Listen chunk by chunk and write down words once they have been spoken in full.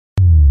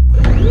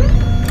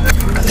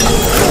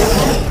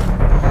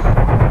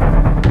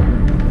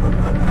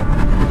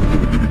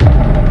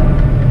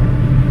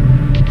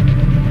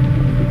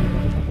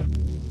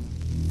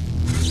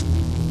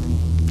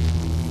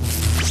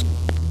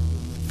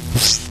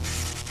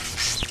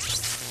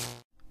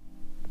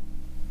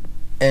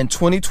In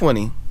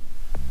 2020,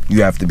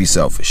 you have to be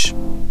selfish.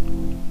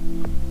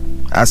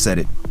 I said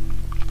it.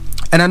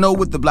 And I know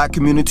what the black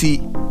community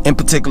in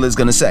particular is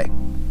going to say.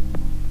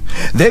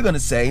 They're going to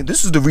say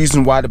this is the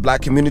reason why the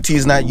black community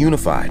is not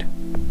unified.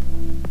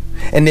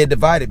 And they're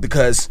divided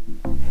because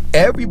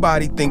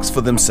everybody thinks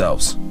for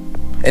themselves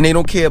and they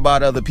don't care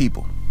about other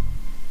people.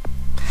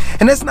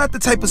 And that's not the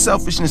type of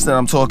selfishness that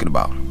I'm talking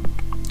about.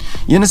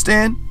 You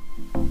understand?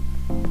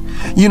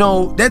 You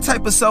know, that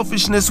type of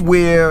selfishness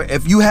where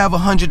if you have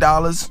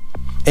 $100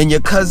 and your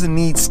cousin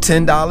needs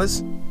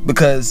 $10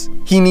 because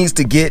he needs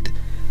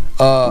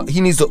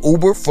to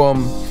Uber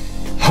from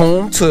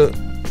home to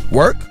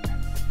work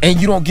and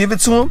you don't give it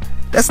to him,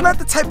 that's not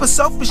the type of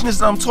selfishness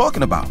that I'm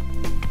talking about.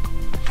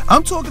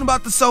 I'm talking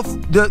about the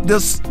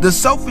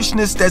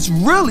selfishness that's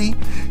really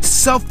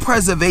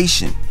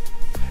self-preservation.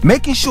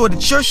 Making sure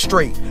that you're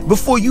straight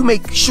before you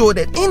make sure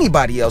that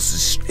anybody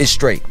else is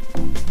straight.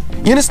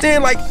 You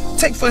understand? Like,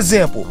 take for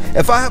example,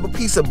 if I have a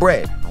piece of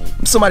bread,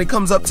 somebody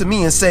comes up to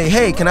me and say,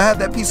 hey, can I have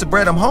that piece of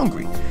bread? I'm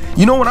hungry.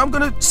 You know what I'm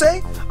gonna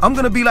say? I'm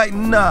gonna be like,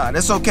 nah,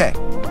 that's okay.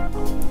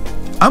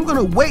 I'm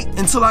gonna wait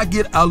until I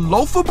get a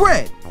loaf of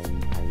bread.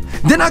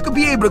 Then I could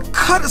be able to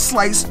cut a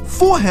slice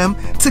for him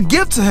to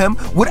give to him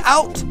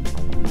without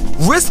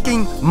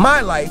risking my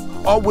life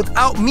or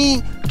without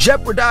me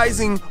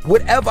jeopardizing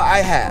whatever I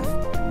have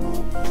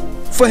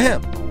for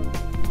him.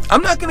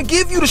 I'm not gonna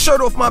give you the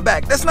shirt off my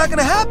back. That's not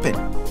gonna happen.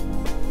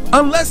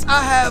 Unless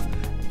I have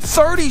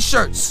 30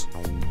 shirts.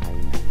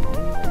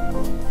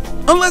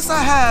 Unless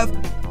I have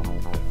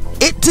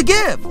it to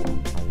give.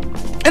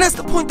 And that's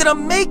the point that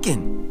I'm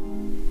making.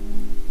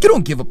 You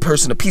don't give a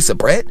person a piece of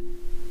bread.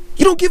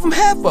 You don't give them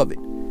half of it.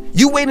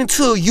 You wait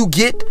until you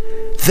get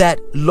that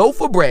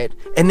loaf of bread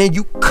and then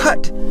you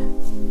cut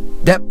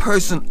that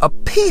person a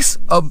piece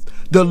of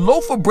the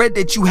loaf of bread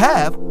that you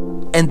have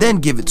and then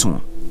give it to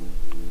him.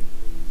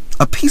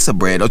 A piece of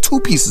bread or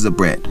 2 pieces of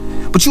bread.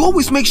 But you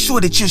always make sure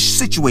that you're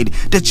situated,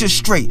 that you're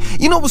straight.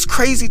 You know what's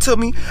crazy to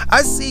me?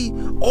 I see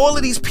all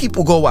of these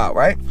people go out,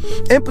 right?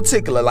 In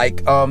particular, like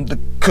the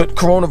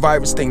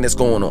coronavirus thing that's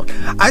going on.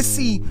 I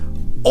see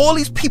all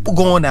these people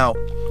going out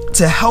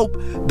to help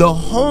the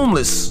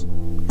homeless,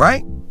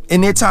 right? In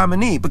their time of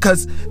need,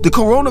 because the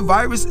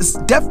coronavirus is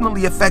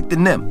definitely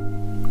affecting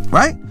them,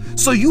 right?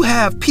 So you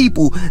have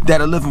people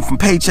that are living from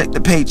paycheck to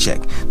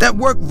paycheck, that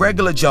work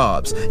regular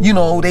jobs. You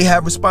know, they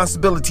have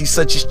responsibilities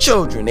such as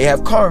children. They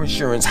have car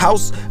insurance,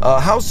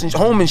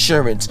 home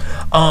insurance,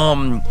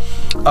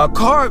 a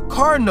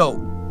car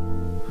note.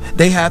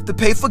 They have to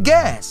pay for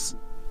gas,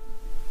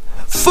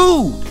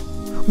 food,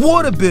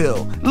 water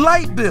bill,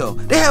 light bill.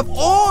 They have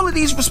all of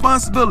these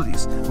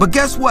responsibilities. But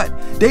guess what?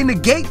 They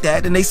negate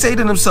that and they say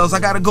to themselves, I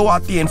got to go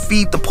out there and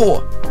feed the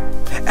poor,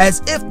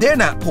 as if they're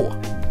not poor.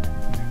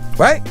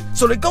 Right?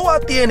 So they go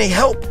out there and they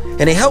help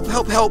and they help.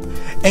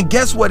 And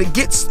guess what?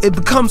 It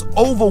becomes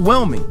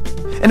overwhelming.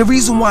 And the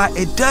reason why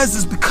it does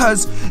is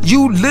because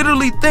you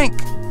literally think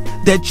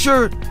that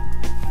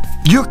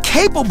you're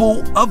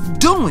capable of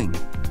doing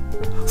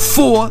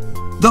for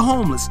the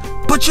homeless,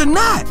 but you're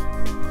not.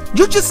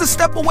 You're just a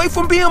step away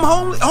from being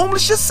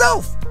homeless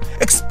yourself,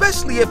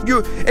 especially if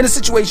you're in a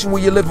situation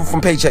where you're living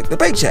from paycheck to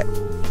paycheck.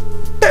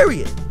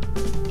 Period.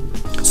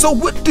 So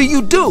what do?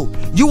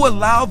 You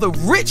allow the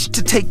rich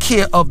to take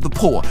care of the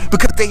poor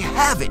because they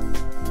have it.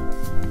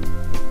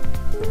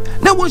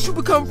 Now once you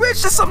become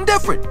rich, that's something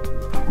different.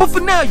 But for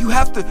now, you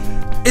have to,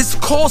 it's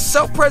called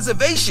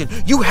self-preservation.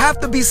 You have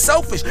to be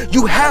selfish.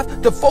 You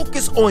have to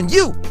focus on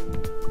you.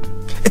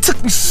 It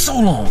took me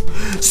so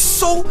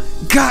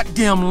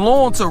goddamn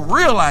long to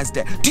realize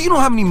that. Do you know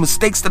how many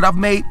mistakes that I've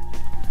made?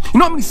 You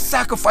know how many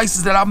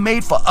sacrifices that I've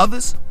made for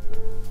others?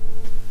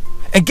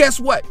 And guess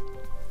what?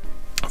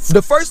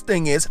 The first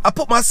thing is I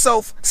put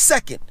myself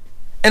second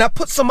and I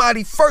put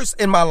somebody first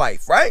in my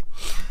life, right?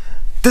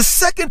 The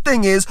second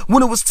thing is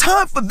when it was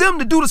time for them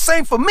to do the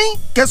same for me,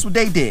 guess what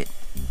they did?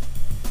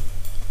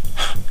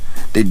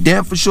 They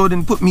damn for sure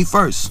didn't put me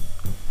first.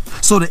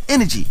 So the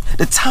energy,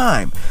 the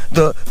time,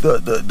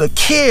 the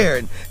care,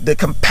 and the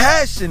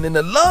compassion and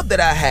the love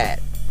that I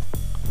had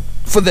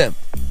for them,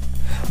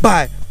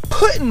 by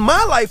putting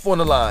my life on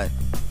the line,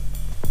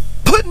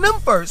 putting them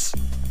first,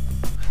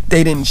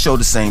 they didn't show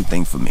the same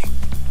thing for me.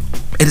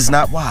 It is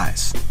not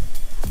wise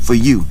for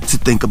you to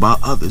think about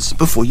others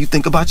before you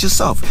think about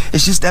yourself.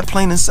 It's just that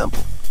plain and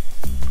simple.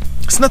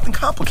 It's nothing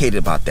complicated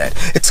about that.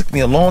 It took me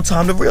a long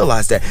time to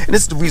realize that. And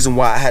it's the reason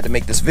why I had to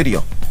make this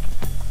video.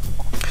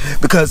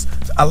 Because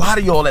a lot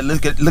of y'all that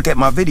look at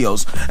my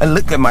videos and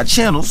look at my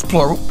channels,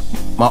 plural,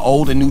 my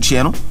old and new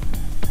channel,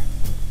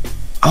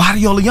 a lot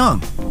of y'all are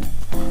young.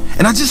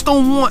 And I just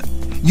don't want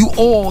you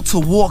all to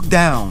walk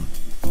down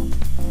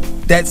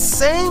that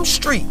same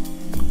street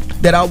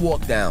that I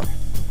walked down.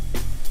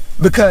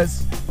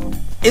 Because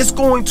it's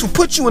going to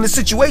put you in a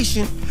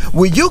situation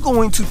where you're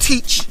going to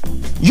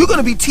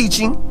be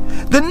teaching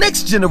the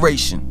next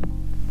generation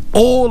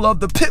all of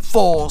the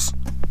pitfalls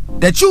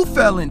that you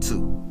fell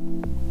into.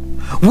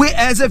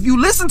 Whereas if you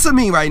listen to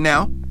me right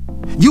now,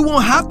 you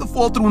won't have to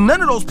fall through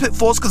none of those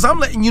pitfalls, because I'm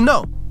letting you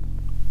know.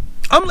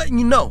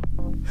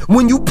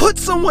 When you put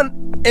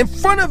someone in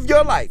front of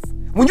your life,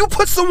 when you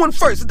put someone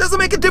first, it doesn't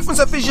make a difference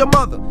if it's your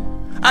mother.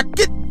 I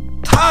get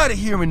tired of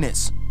hearing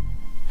this.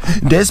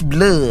 That's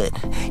blood.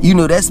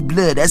 That's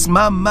blood. That's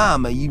my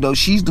mama.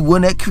 She's the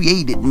one that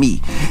created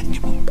me.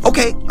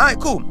 Okay, all right,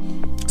 cool.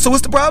 So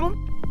what's the problem?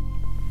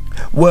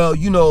 Well,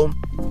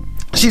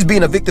 she's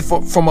being evicted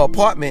from her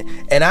apartment,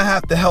 and I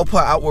have to help her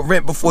out with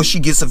rent before she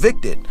gets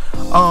evicted.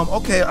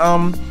 Okay,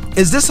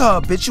 is this her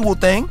habitual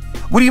thing?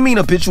 What do you mean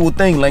habitual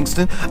thing,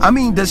 Langston? I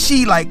mean, does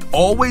she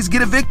always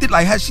get evicted?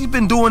 Has she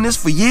been doing this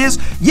for years?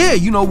 Yeah,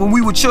 when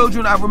we were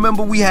children, I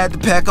remember we had to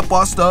pack up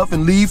our stuff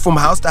and leave from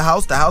house to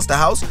house to house to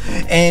house.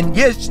 And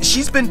yeah,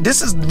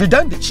 this is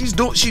redundant.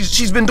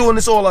 She's been doing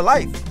this all her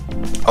life.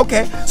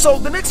 Okay, so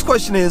the next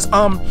question is,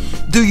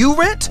 do you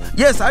rent?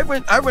 Yes, I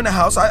rent a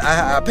house.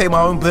 I pay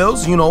my own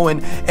bills,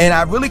 and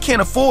I really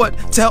can't afford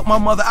to help my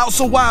mother out.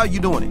 So why are you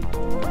doing it?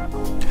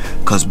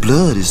 Cause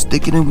blood is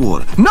thicker than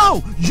water.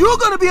 No, you're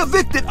gonna be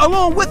evicted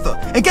along with her.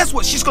 And guess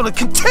what? She's gonna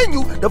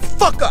continue to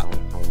fuck up.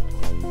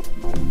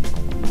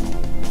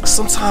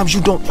 Sometimes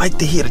you don't like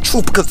to hear the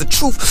truth, because the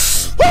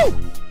truth,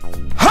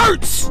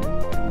 hurts.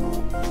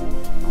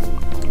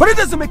 But it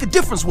doesn't make a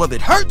difference whether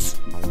it hurts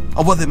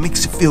or whether it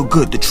makes you feel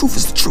good. The truth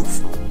is the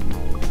truth.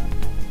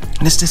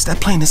 And it's just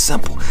that plain and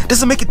simple. It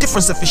doesn't make a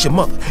difference if it's your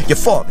mother, your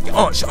father, your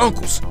aunts, your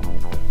uncles.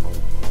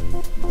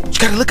 You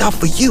gotta look out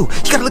for you.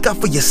 You gotta look out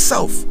for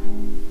yourself.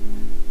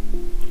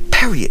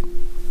 Period.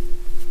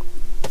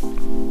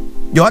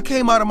 Yo, I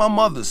came out of my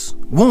mother's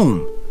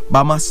womb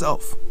by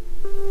myself.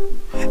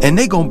 And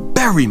they gonna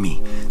bury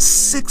me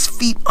 6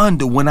 feet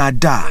under when I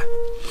die.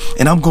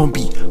 And I'm gonna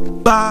be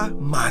by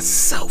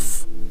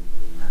myself.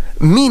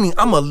 Meaning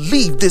I'm gonna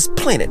leave this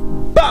planet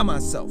by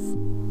myself.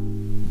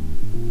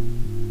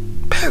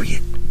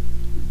 Period.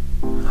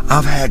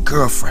 I've had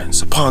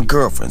girlfriends upon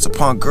girlfriends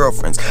upon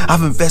girlfriends.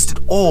 I've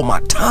invested all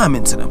my time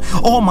into them,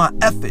 all my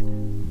effort.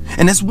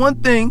 And it's one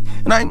thing,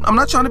 and I'm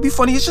not trying to be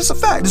funny, it's just a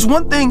fact. It's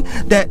one thing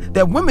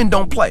that women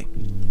don't play.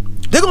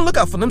 They're gonna look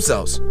out for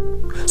themselves.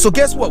 So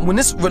guess what? When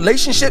this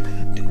relationship,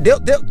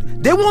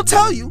 they won't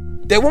tell you.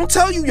 They won't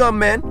tell you, young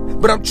man,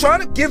 but I'm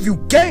trying to give you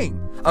game.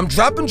 I'm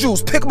dropping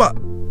jewels, pick them up.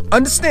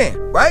 Understand,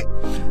 right?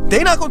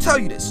 They're not gonna tell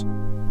you this.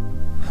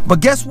 But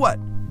guess what?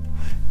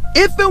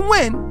 If and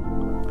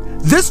when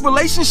this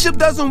relationship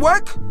doesn't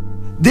work,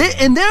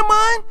 in their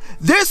mind,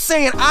 they're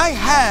saying I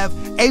have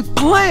a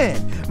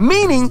plan.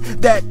 Meaning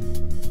that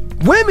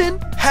women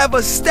have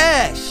a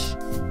stash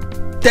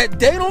that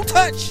they don't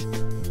touch.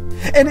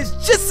 And it's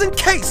just in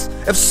case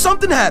if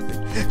something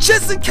happened,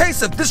 just in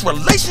case if this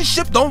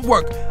relationship don't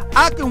work,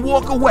 I can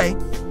walk away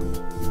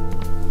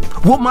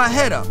with my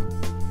head up,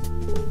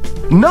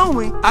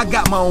 knowing I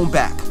got my own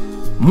back.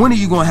 When are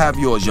you gonna have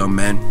yours, young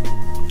man?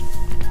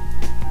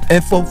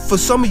 And for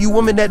some of you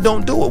women that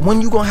don't do it, when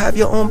you gonna have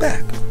your own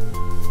back?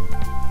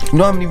 You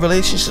know how many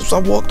relationships I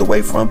walked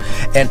away from,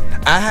 and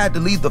I had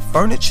to leave the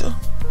furniture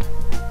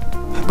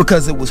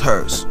because it was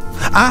hers.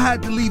 I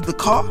had to leave the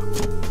car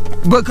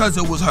because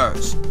it was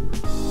hers.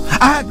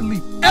 I had to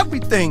leave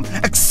everything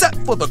except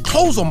for the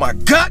clothes on my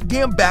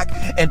goddamn back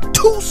and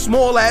 2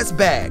 small ass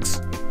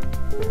bags.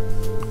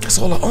 That's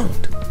all I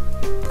owned,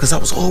 because I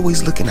was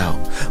always looking out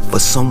for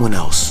someone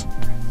else.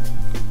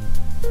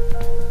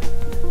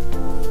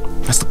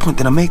 That's the point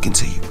that I'm making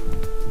to you.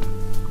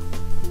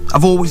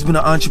 I've always been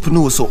an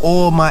entrepreneur, so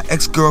all my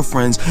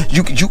ex-girlfriends,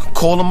 you can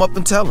call them up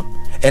and tell them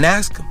and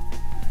ask them.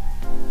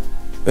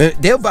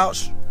 They'll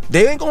vouch.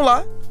 They ain't gonna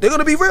lie. They're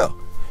gonna be real.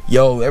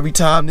 Yo, every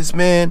time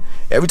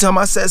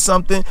I said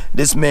something,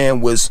 this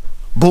man was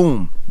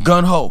boom,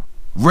 gun-ho,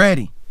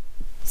 ready.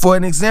 For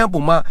an example,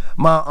 my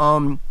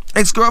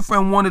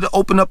ex-girlfriend wanted to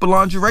open up a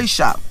lingerie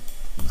shop.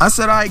 I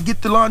said, all right,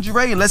 get the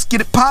lingerie and let's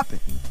get it popping.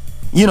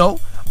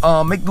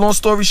 Make the long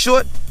story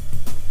short,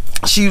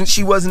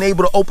 she wasn't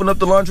able to open up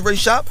the lingerie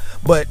shop,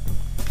 but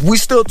we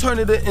still turned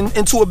it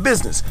into a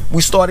business.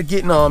 We started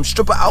getting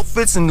stripper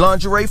outfits and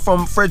lingerie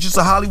from Fredericks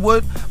of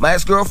Hollywood. My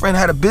ex-girlfriend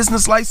had a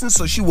business license,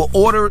 so she would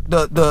order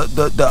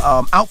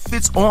the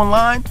outfits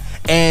online,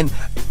 and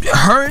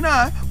her and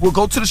I would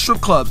go to the strip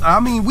clubs. I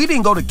mean, we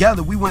didn't go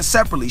together, we went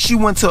separately. She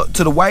went to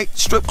the white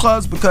strip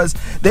clubs because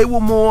they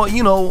were more,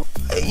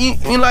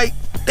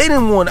 they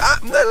didn't want,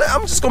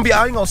 I'm just gonna be,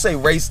 I ain't gonna say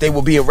race, they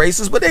were being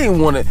racist, but they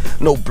didn't want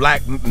no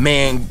black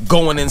man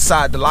going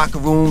inside the locker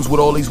rooms with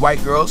all these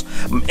white girls.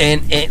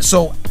 And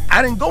so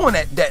I didn't go in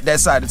that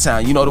side of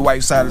town, the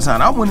white side of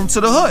town. I went into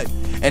the hood,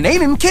 and they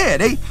didn't care.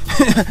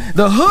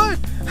 The hood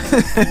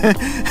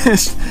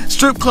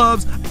strip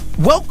clubs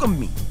welcomed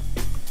me,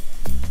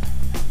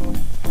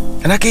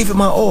 and I gave it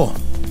my all.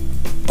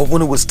 But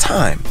when it was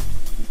time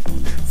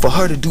for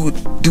her to do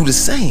the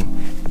same,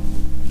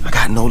 I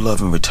got no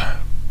love in return.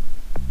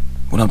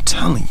 What I'm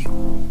telling you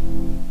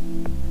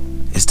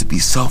is to be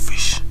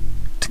selfish,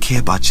 to care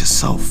about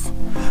yourself.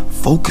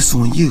 Focus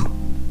on you,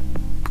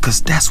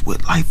 because that's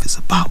what life is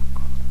about.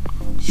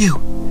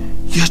 You,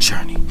 your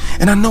journey.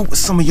 And I know what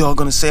some of y'all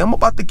gonna say. I'm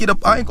about to get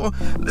up. I ain't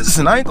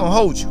gonna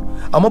hold you.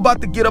 I'm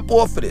about to get up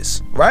off of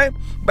this, right?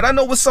 But I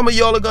know what some of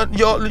y'all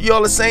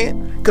are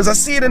saying, because I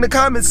see it in the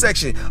comment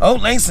section. Oh,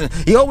 Langston,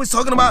 he always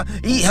talking about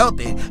eat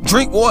healthy,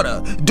 drink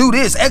water, do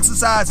this,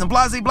 exercise, and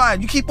blah, blah, blah.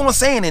 You keep on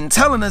saying it and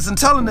telling us.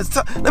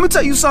 Let me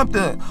tell you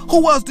something.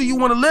 Who else do you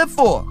want to live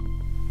for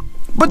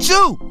but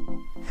you?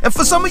 And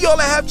for some of y'all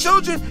that have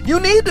children, you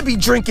need to be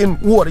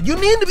drinking water. You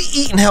need to be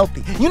eating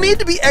healthy. You need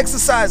to be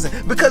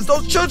exercising, because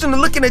those children are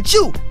looking at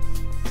you.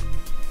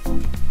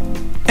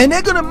 And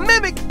they're gonna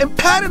mimic and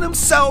pattern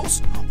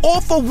themselves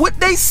off of what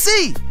they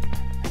see.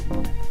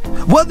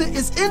 Whether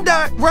it's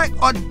indirect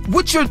or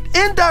what you're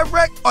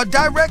indirect or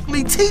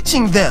directly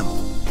teaching them.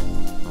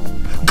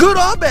 Good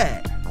or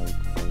bad.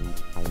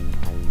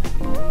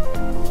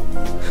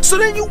 So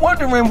then you're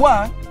wondering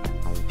why.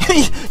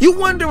 You're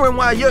wondering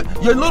why your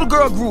little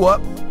girl grew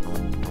up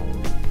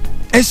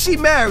and she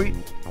married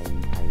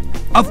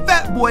a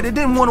fat boy that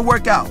didn't want to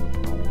work out.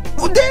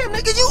 Well, damn,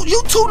 nigga,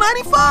 you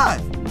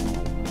 295.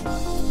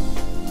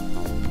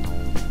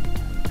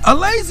 A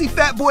lazy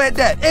fat boy at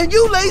that. And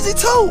you lazy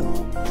too.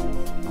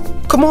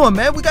 Come on,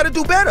 man, we got to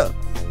do better.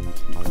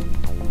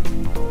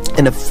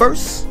 And the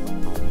first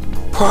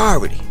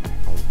priority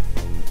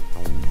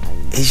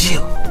is you.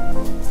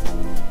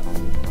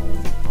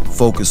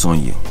 Focus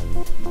on you.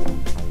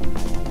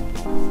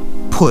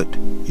 Put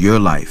your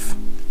life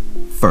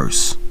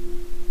first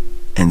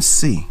and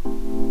see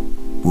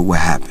what will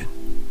happen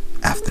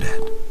after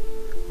that.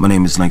 My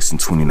name is Langston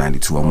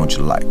 2092. I want you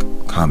to like,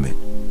 comment,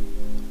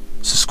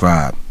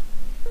 subscribe,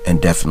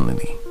 and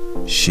definitely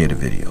share the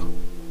video.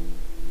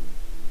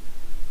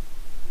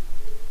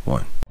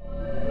 1.